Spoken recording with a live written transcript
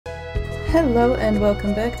Hello and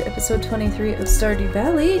welcome back to episode 23 of Stardew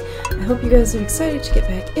Valley. I hope you guys are excited to get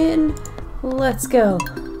back in. Let's go!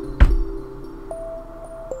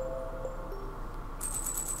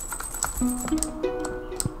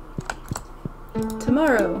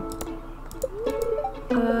 Tomorrow.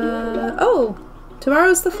 Oh!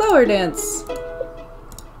 Tomorrow's the flower dance!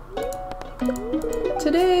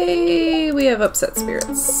 Today we have upset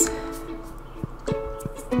spirits.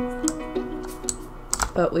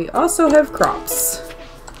 But we also have crops.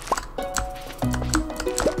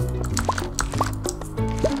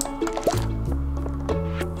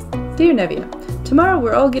 Dear Nevia, tomorrow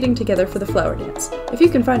we're all getting together for the flower dance. If you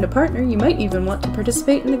can find a partner, you might even want to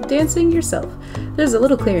participate in the dancing yourself. There's a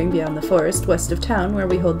little clearing beyond the forest, west of town, where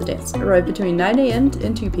we hold the dance. Arrive between 9 AM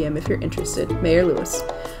and 2 PM if you're interested. Mayor Lewis.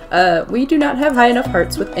 We do not have high enough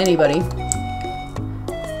hearts with anybody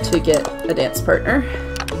to get a dance partner.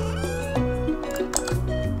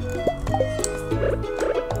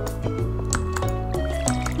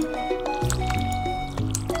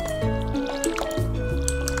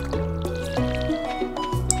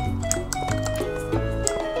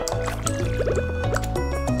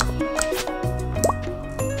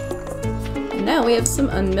 Now we have some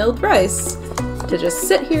unmilled rice to just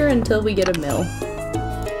sit here until we get a mill.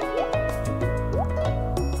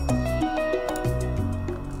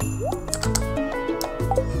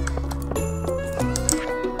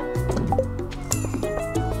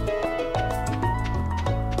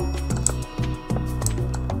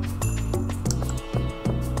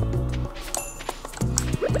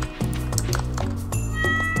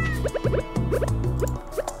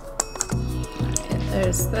 Alright,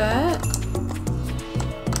 there's that.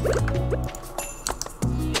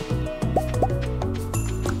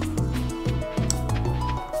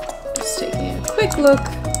 Quick look.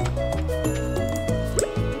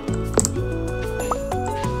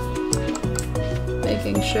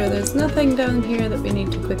 Making sure there's nothing down here that we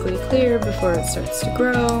need to quickly clear before it starts to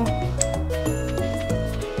grow.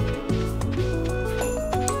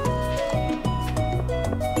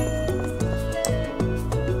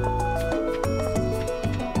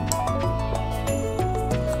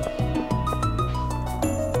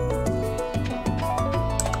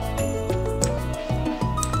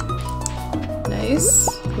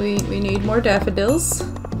 We need more daffodils.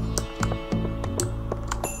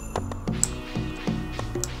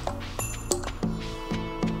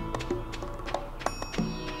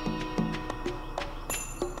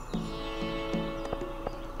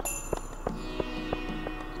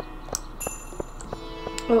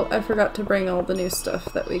 Oh, I forgot to bring all the new stuff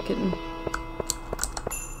that we can...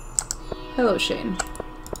 Hello, Shane.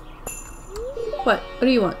 What? What do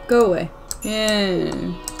you want? Go away.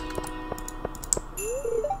 Yeah.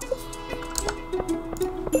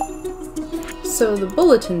 So the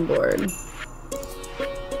bulletin board.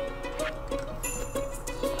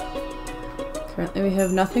 Currently we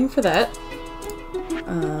have nothing for that.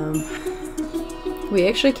 We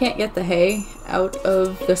actually can't get the hay out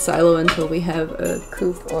of the silo until we have a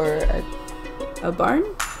coop or a barn.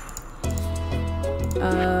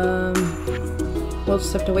 We'll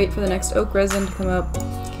just have to wait for the next oak resin to come up.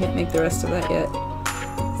 Can't make the rest of that yet.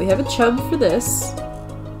 We have a chub for this.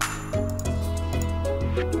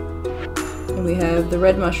 And we have the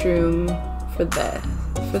red mushroom for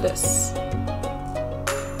this.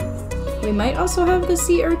 We might also have the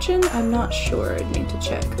sea urchin. I'm not sure. I'd need to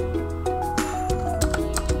check.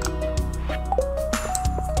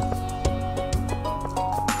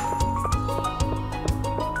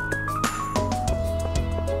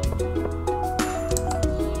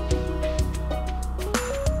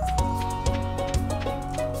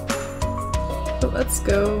 But let's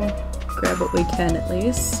go grab what we can at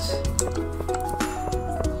least.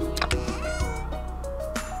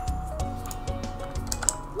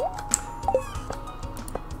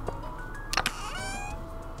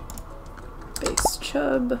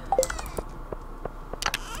 Chub.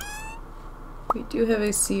 We do have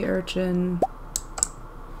a sea urchin.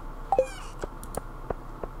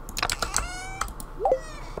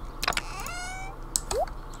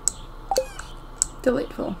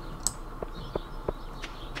 Delightful.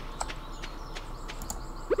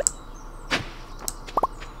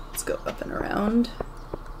 Let's go up and around.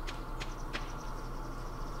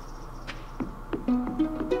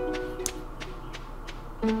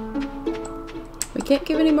 Can't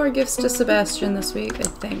give any more gifts to Sebastian this week, I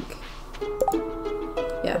think.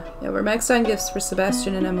 Yeah, we're maxed on gifts for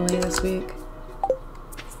Sebastian and Emily this week.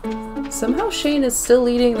 Somehow Shane is still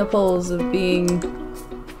leading the polls of being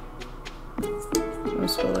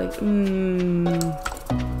most like,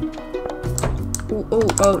 Ooh.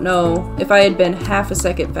 oh no. If I had been half a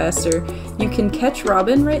second faster. You can catch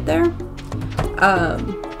Robin right there.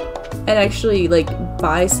 And actually, like,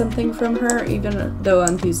 buy something from her, even though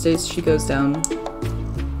on Tuesdays she goes down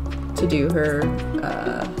to do her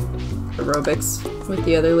aerobics with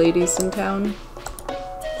the other ladies in town.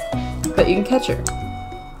 But you can catch her.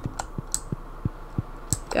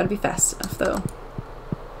 Gotta be fast enough, though.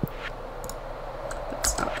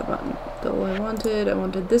 That's not the bundle I wanted. I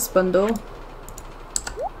wanted this bundle.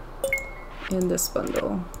 And this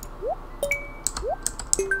bundle.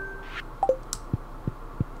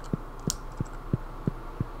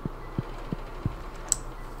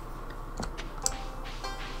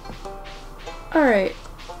 Alright.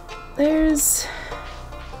 There's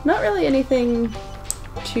not really anything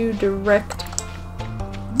to direct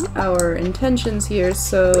our intentions here,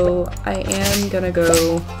 so I am gonna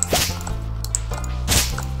go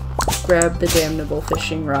grab the damnable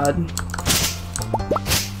fishing rod.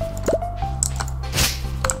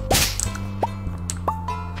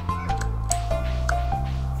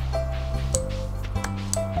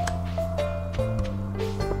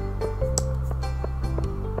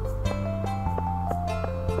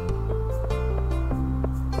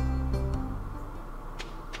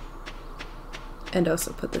 And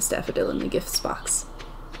also put this daffodil in the gifts box.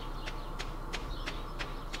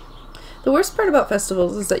 The worst part about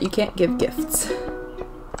festivals is that you can't give gifts.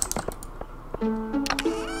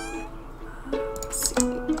 Let's see,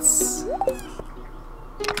 it's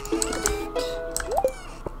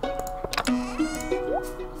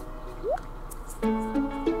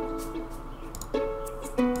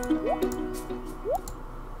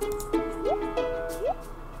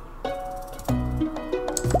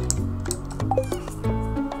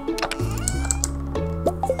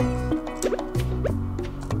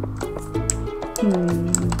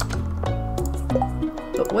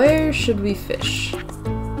But where should we fish? A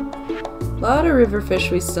lot of river fish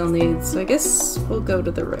we still need, so I guess we'll go to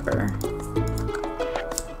the river.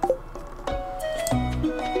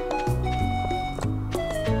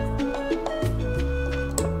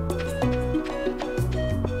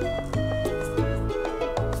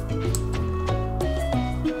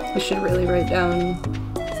 I should really write down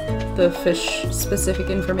the fish specific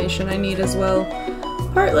information I need as well.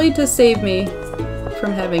 Partly to save me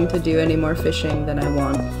from having to do any more fishing than I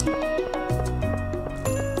want.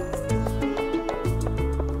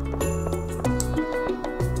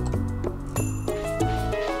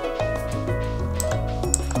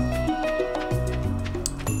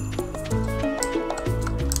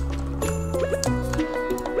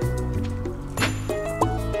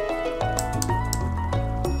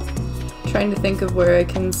 Trying to think of where I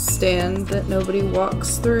can stand that nobody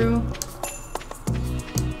walks through.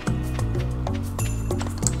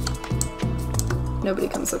 Nobody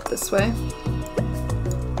comes up this way.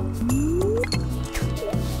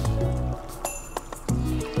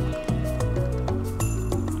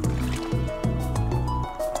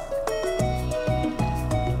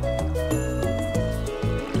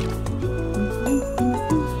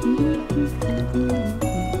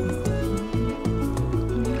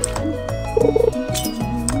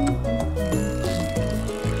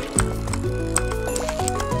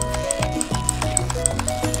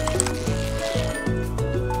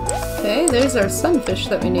 Okay, there's our sunfish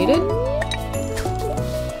that we needed.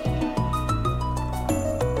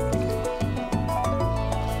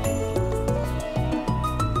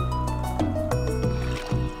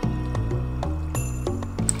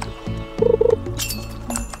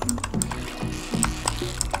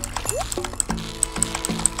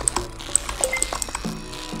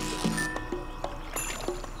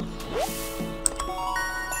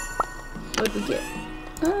 What'd we get?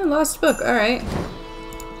 Oh, lost book, alright.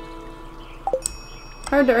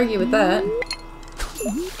 Hard to argue with that.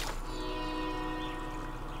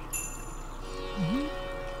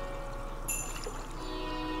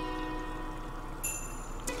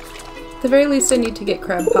 At the very least I need to get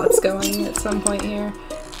crab pots going at some point here.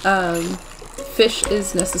 Fish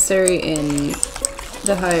is necessary in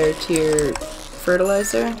the higher tier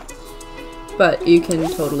fertilizer, but you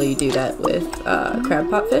can totally do that with crab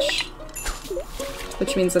pot fish,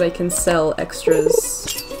 which means that I can sell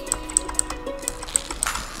extras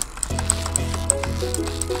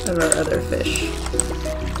of our other fish.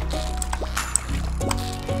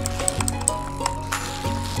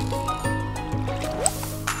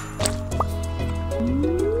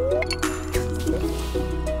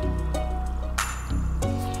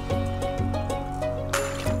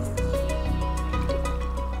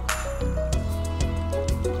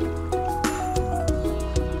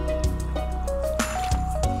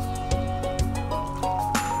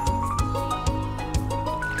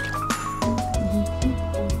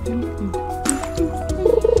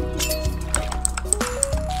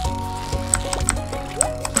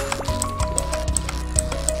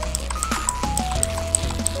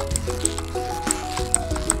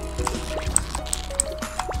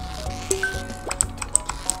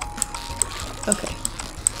 Okay.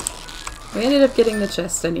 We ended up getting the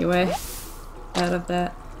chest anyway out of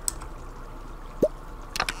that.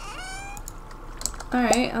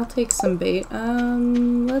 Alright, I'll take some bait.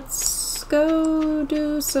 Let's go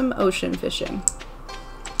do some ocean fishing.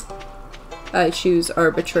 I choose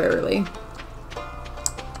arbitrarily.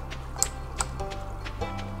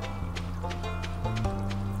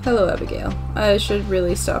 Hello, Abigail. I should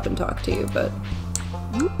really stop and talk to you, but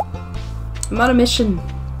I'm on a mission.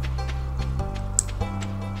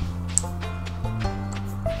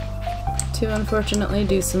 To unfortunately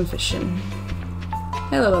do some fishing.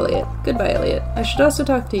 Hello, Elliot. Goodbye, Elliot. I should also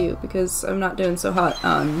talk to you because I'm not doing so hot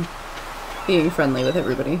on being friendly with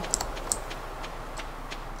everybody.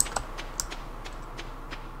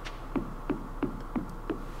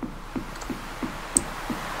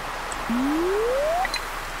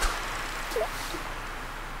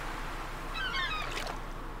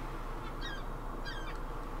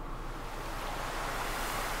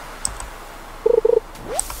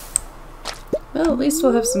 Well, at least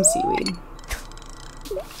we'll have some seaweed.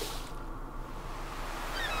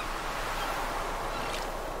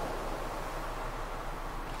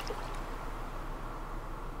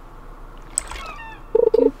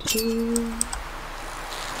 Doo-doo.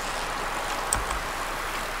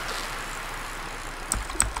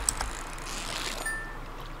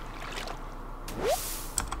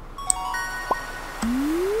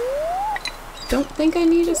 Don't think I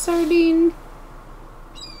need a sardine.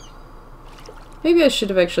 Maybe I should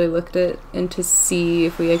have actually looked in to see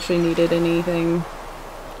if we actually needed anything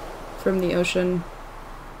from the ocean.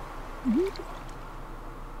 I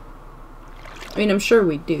mean, I'm sure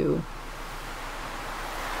we do.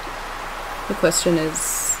 The question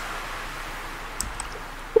is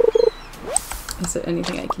it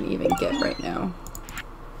anything I can even get right now?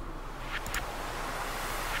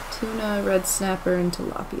 Tuna, red snapper, and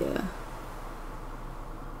tilapia.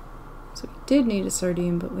 So we did need a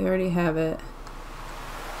sardine, but we already have it.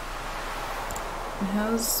 And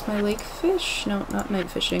how's my lake fish? No, not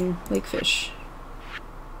night fishing. Lake fish.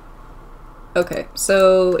 Okay,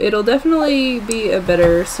 so it'll definitely be a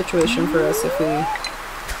better situation for us if we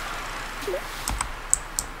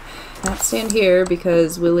not stand here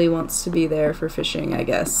because Willy wants to be there for fishing, I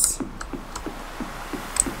guess.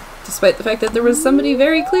 Despite the fact that there was somebody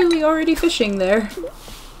very clearly already fishing there.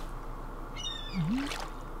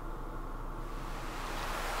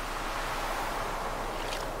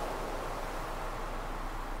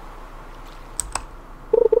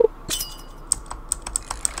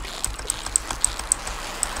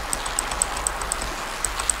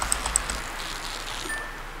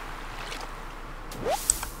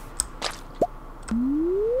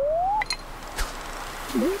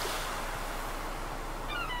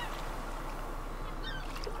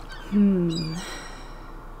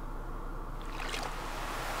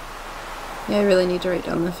 Yeah, I really need to write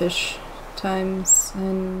down the fish times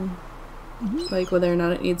and like whether or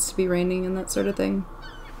not it needs to be raining and that sort of thing.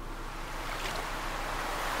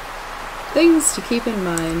 Things to keep in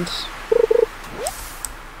mind.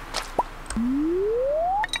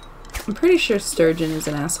 I'm pretty sure sturgeon is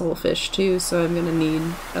an asshole fish too, so I'm gonna need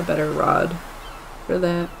a better rod for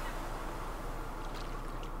that.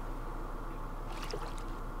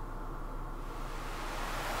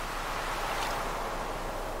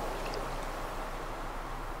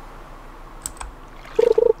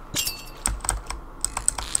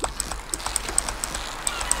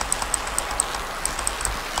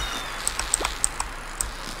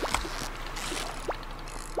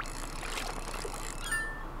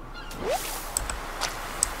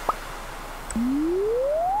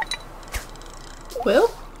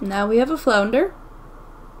 Well, now we have a flounder.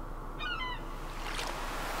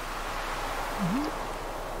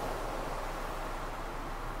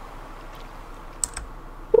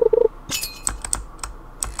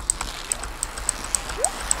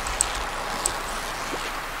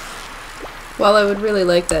 While I would really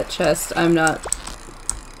like that chest, we're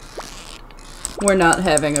not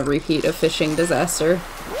having a repeat of fishing disaster.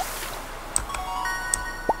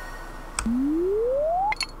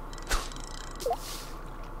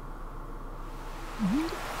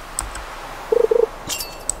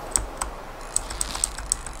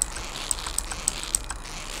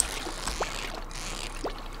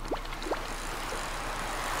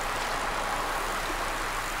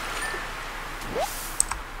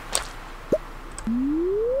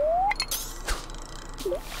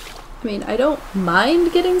 I mean, I don't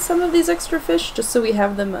mind getting some of these extra fish, just so we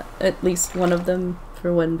have them, at least one of them,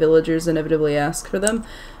 for when villagers inevitably ask for them.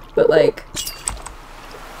 But, like,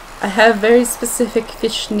 I have very specific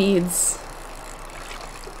fish needs.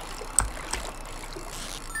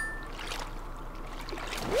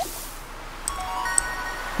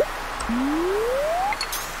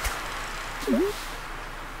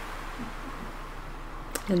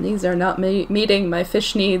 And these are not meeting my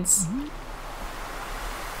fish needs.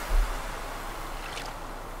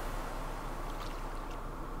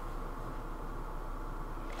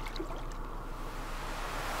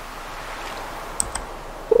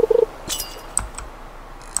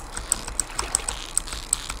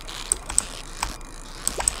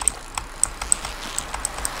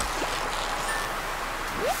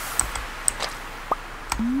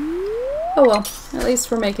 Oh well, at least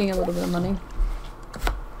we're making a little bit of money.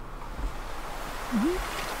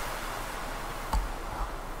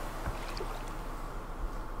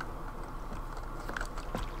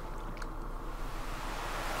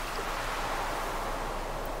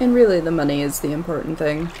 And really the money is the important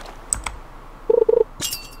thing.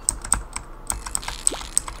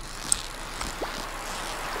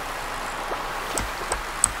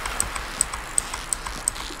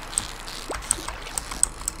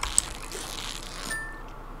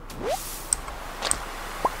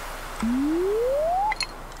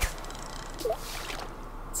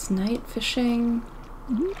 It's night fishing.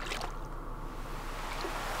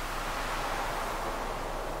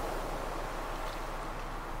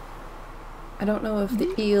 I don't know if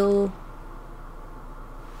the eel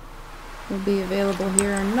will be available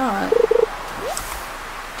here or not.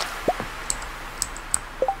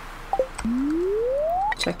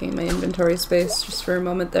 Checking my inventory space just for a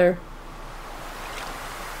moment there.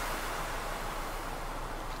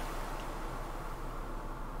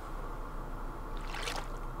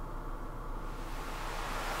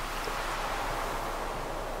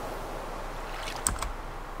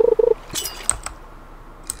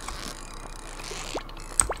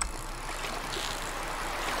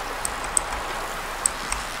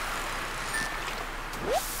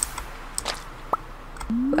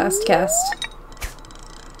 Last cast.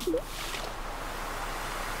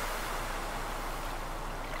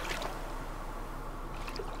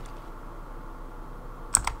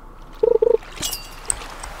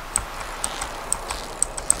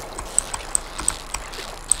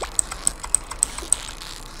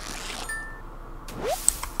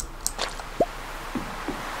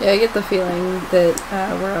 Yeah, I get the feeling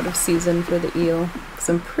that we're out of season for the eel, because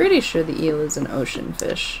I'm pretty sure the eel is an ocean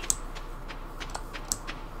fish.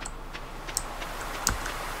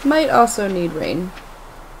 Might also need rain.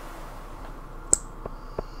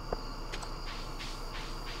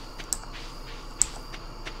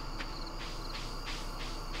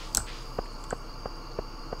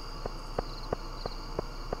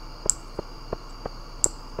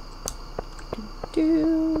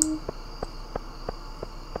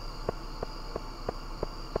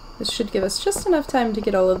 This should give us just enough time to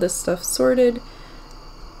get all of this stuff sorted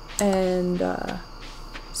and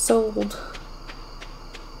sold.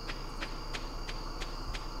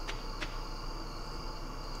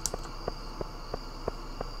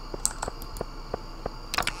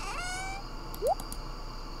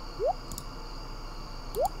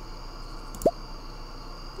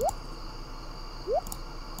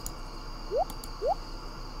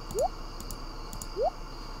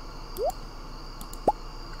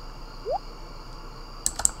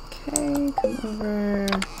 Okay, come over.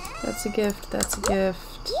 That's a gift, that's a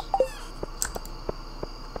gift.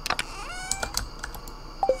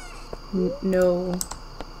 No.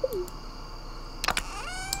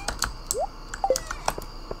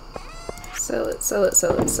 Sell it, sell it,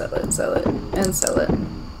 sell it, sell it, sell it, and sell it.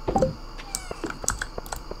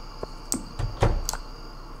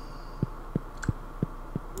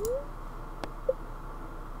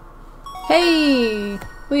 Hey!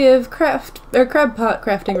 We have crab pot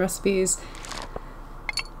crafting recipes.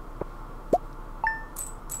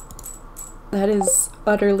 That is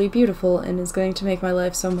utterly beautiful and is going to make my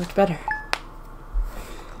life so much better.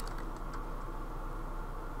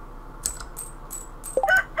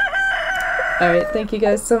 Alright, thank you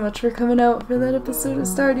guys so much for coming out for that episode of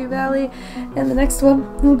Stardew Valley. And the next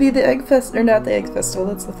one will be the Egg Fest, or not the Egg Festival,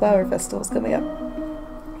 that's the Flower Festival is coming up.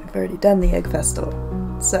 I've already done the Egg Festival.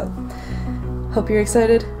 So, hope you're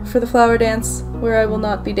excited for the flower dance, where I will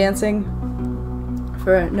not be dancing,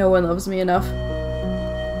 for no one loves me enough.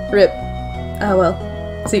 RIP. Oh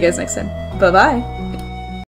well. See you guys next time. Bye-bye!